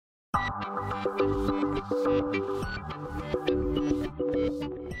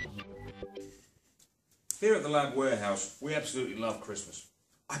Here at the Lab Warehouse, we absolutely love Christmas.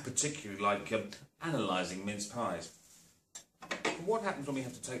 I particularly like analysing mince pies. But what happens when we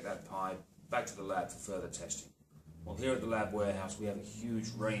have to take that pie back to the lab for further testing? Well, here at the Lab Warehouse, we have a huge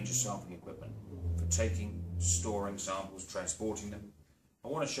range of sampling equipment for taking, storing samples, transporting them. I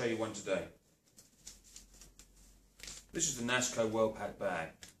want to show you one today. This is the Nasco Whirl-Pak Bag.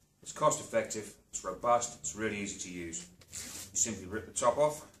 It's cost effective, it's robust, it's really easy to use. You simply rip the top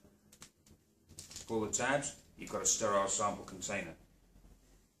off, pull the tabs, you've got a sterile sample container.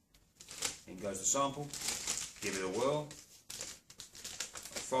 In goes the sample, give it a whirl,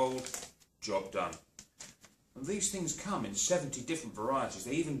 a fold, job done. And these things come in 70 different varieties.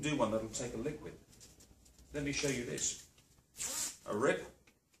 They even do one that'll take a liquid. Let me show you this. A rip,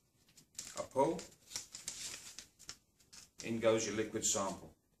 a pull, in goes your liquid sample.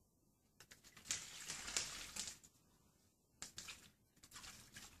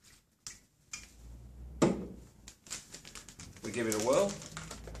 We give it a whirl,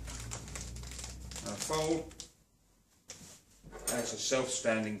 and a fold, and it's a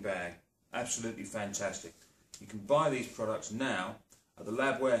self-standing bag. Absolutely fantastic. You can buy these products now at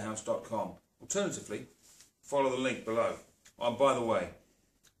thelabwarehouse.com. Alternatively, follow the link below. Oh, and by the way,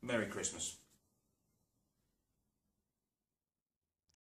 Merry Christmas.